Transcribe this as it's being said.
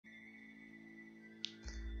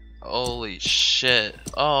Holy shit.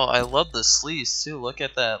 Oh, I love the sleeves too. Look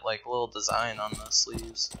at that like little design on the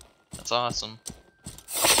sleeves. That's awesome.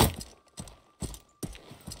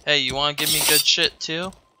 Hey, you wanna give me good shit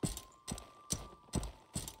too?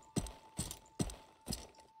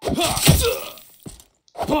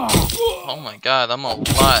 Oh my god, I'm a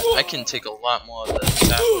lot. I can take a lot more of the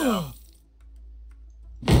attack now.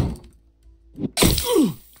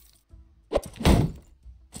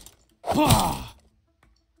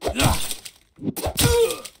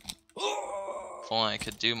 If only I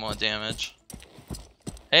could do more damage.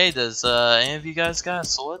 Hey, does any of you guys got a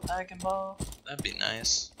sword that I can borrow? That'd be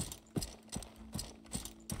nice.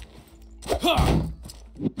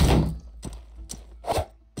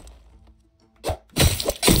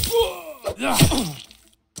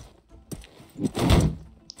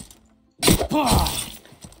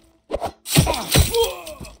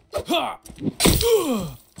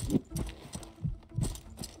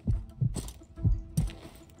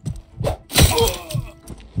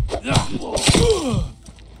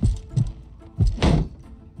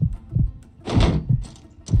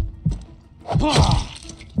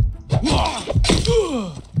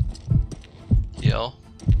 Heal.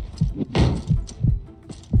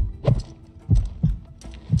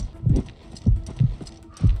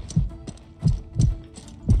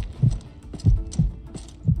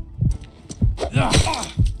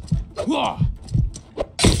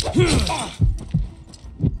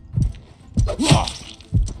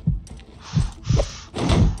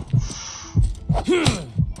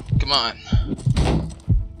 Come on.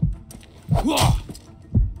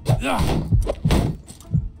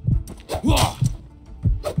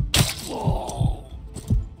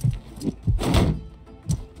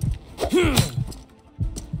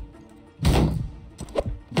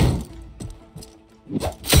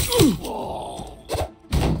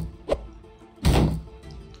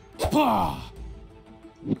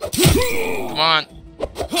 Come on.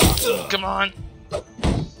 Come on.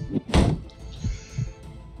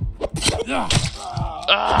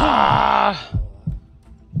 Ah!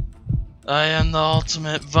 I am the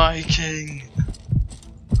ultimate Viking.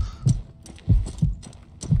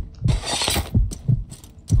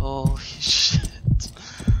 Holy shit.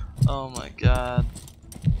 Oh my god.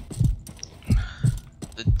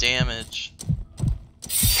 The damage.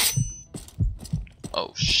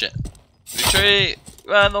 Oh shit. Retreat!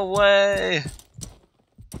 Run away!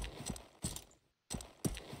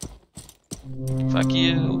 Fuck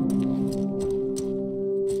you.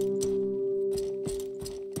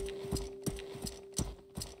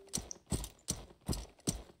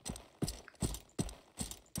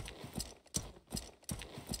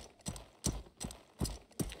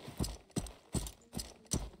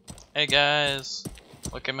 Hey guys,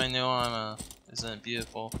 look at my new armor. Isn't it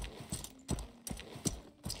beautiful?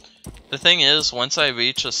 The thing is, once I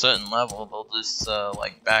reach a certain level, they'll just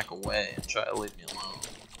like back away and try to leave me alone.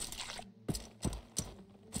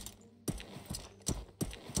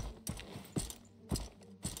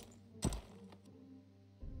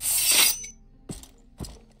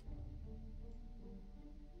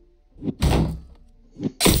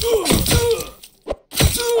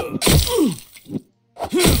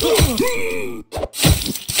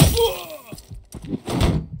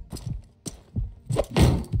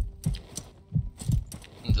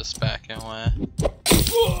 I'm just backing away.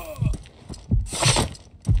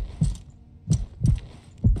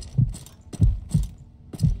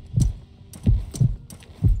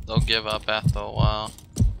 They'll give up after a while.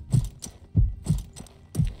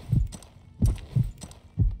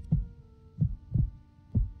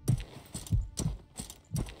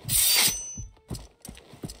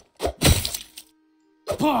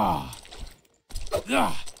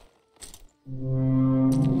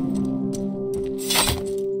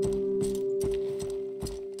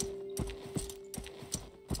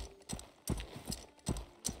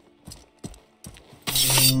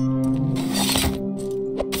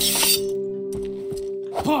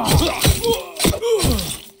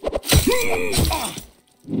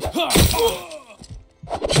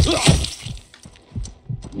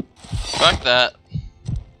 Fuck that.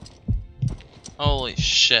 Holy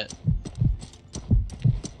shit.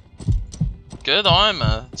 Good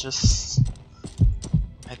armor, just...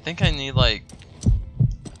 I think I need like...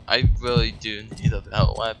 I really do need a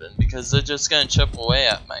better weapon, because they're just gonna chip away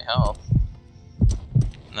at my health.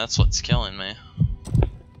 And that's what's killing me.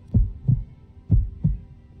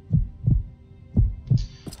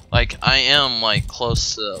 Like, I am like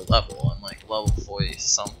close to the level, I'm like level 40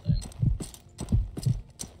 something.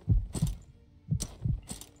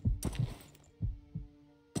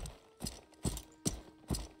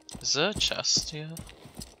 Is there a chest here?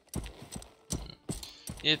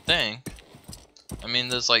 You'd think. I mean,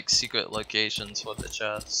 there's like secret locations for the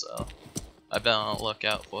chests, so I better look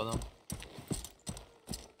out for them.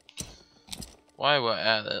 While we're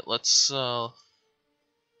at it, let's look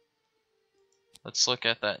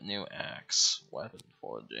at that new axe, weapon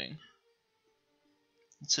forging.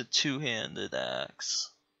 It's a two-handed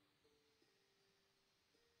axe.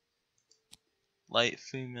 Light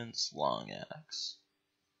Freeman's long axe.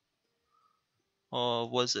 Or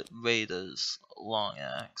was it Raider's long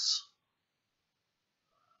axe?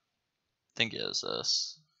 I think it was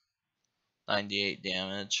this. 98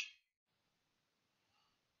 damage.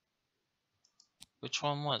 Which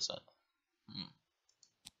one was it?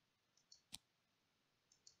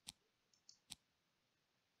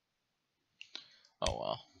 Oh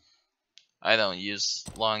well. I don't use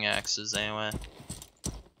long axes anyway.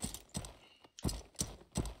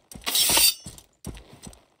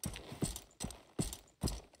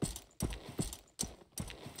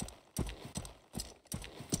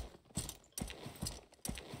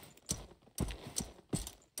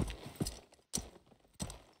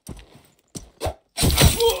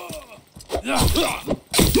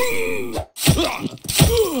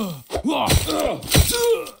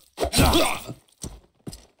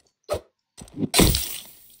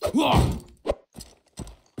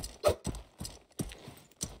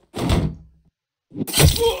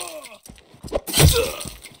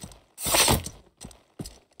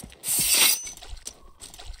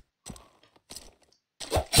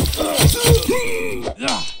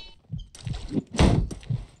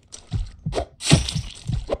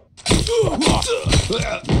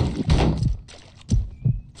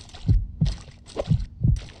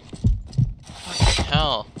 Fucking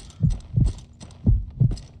hell.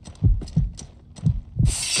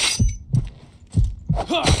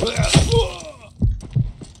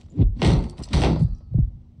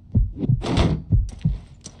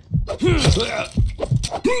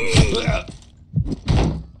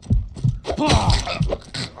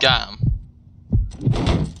 Got him.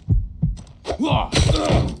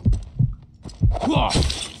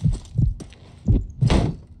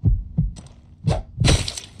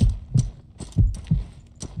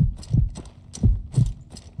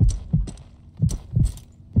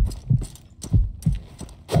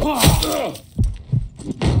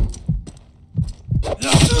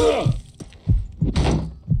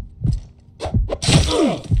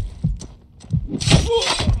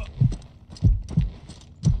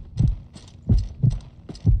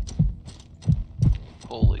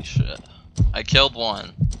 Holy shit. I killed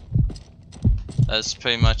one. That's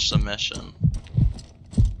pretty much the mission.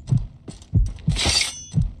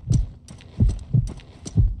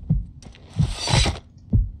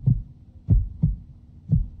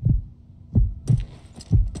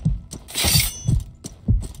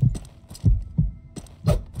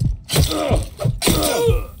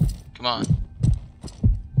 Come on.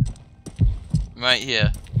 I'm right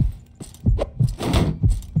here.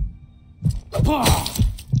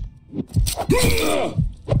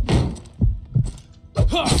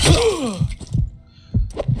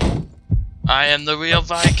 I am the real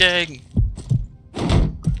Viking!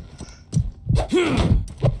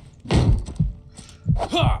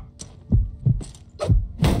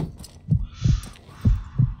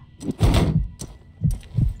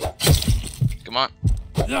 Come on.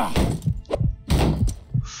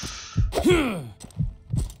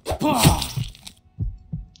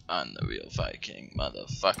 I'm the real Viking,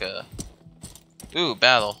 motherfucker. Ooh,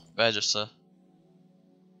 battle. Register.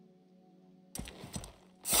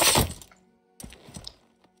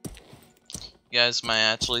 You guys might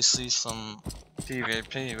actually see some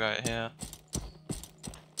PvP right here.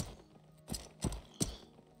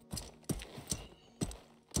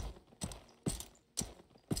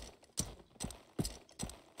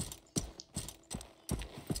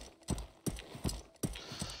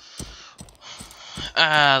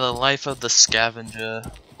 Ah, the life of the scavenger.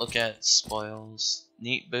 Look at spoils.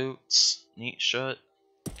 Neat boots, neat shirt.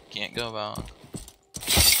 Can't go wrong.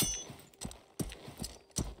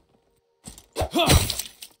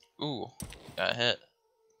 Ooh, got hit.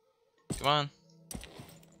 Come on.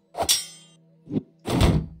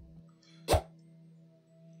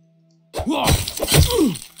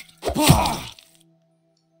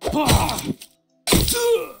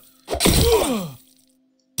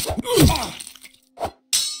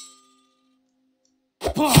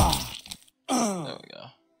 There we go.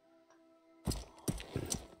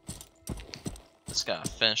 Just gotta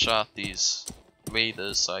finish off these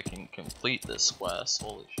raiders so I can complete this quest.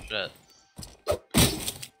 Holy shit.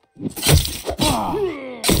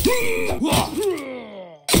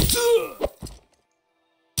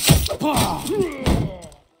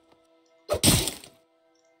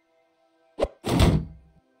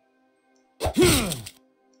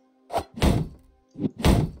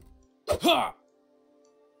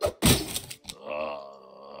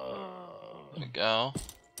 we go.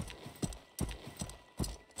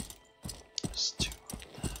 There's 2 of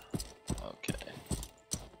them. Okay.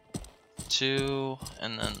 2,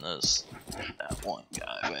 and then there's that one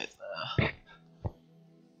guy right there.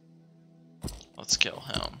 Let's kill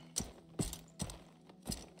him.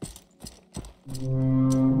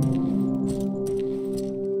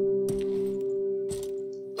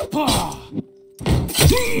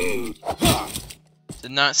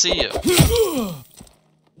 Did not see you.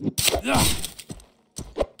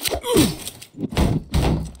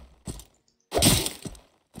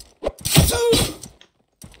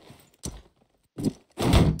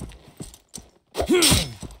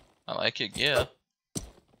 I like your gear.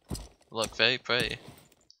 Look very pretty.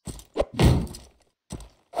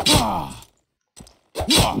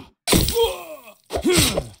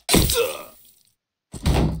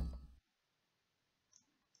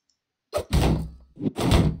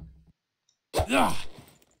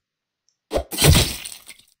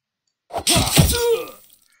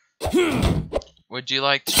 Would you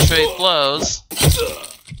like to trade blows?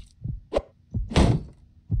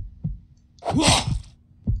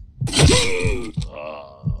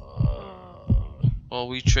 Well,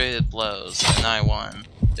 we traded blows, and I won,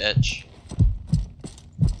 bitch.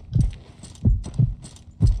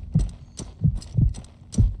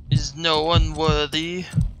 Is no one worthy?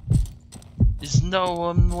 Is no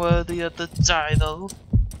one worthy of the title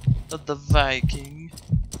of the Viking?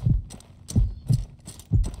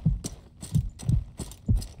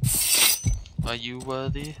 Are you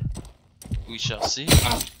worthy? We shall see.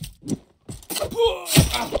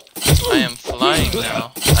 I am flying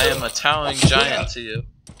now. I am a towering giant to you.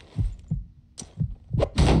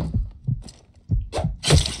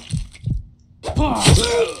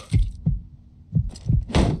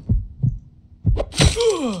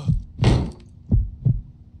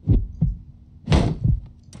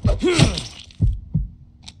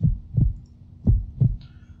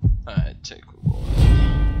 Alright, take a roll.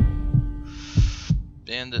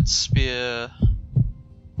 Bandit spear.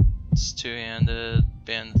 It's 2-handed.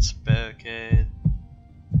 Bandit's barricade.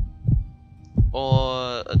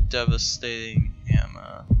 Or a devastating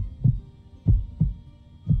hammer.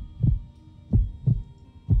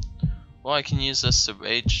 Well, I can use this to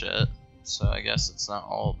raid shit, so I guess it's not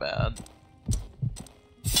all bad.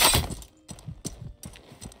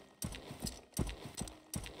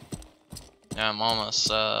 Yeah, I'm almost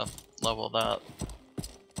leveled up.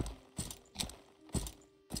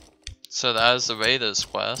 So that is the Raiders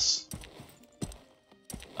quest.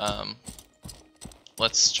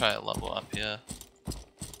 Let's try to level up here.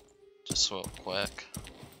 Just real quick.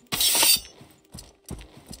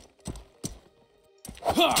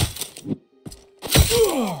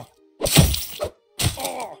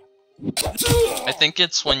 I think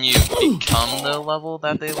it's when you become the level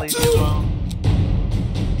that they leave you alone.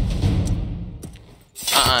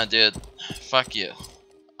 Dude. Fuck you.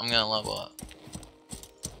 I'm gonna level up.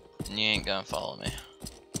 And you ain't gonna follow me.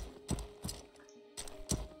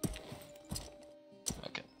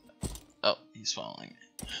 Okay. Oh, he's following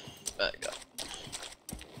me. Back up.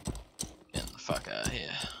 Getting the fuck out of here.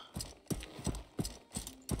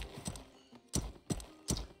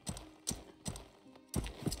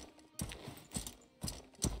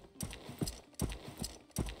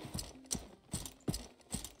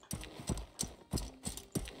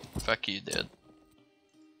 Fuck you, dude.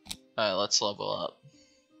 Alright, let's level up.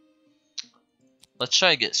 Let's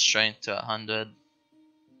try to get strength to 100.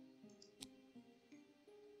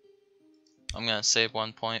 I'm gonna save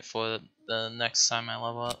 1 point for the next time I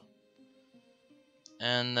level up.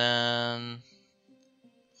 And then...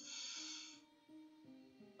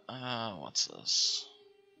 what's this?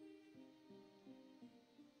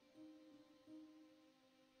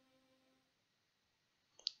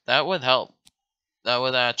 That would help. That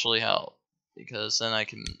would actually help. Because then I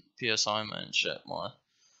can pierce armor and shit more.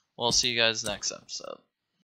 We'll see you guys next episode.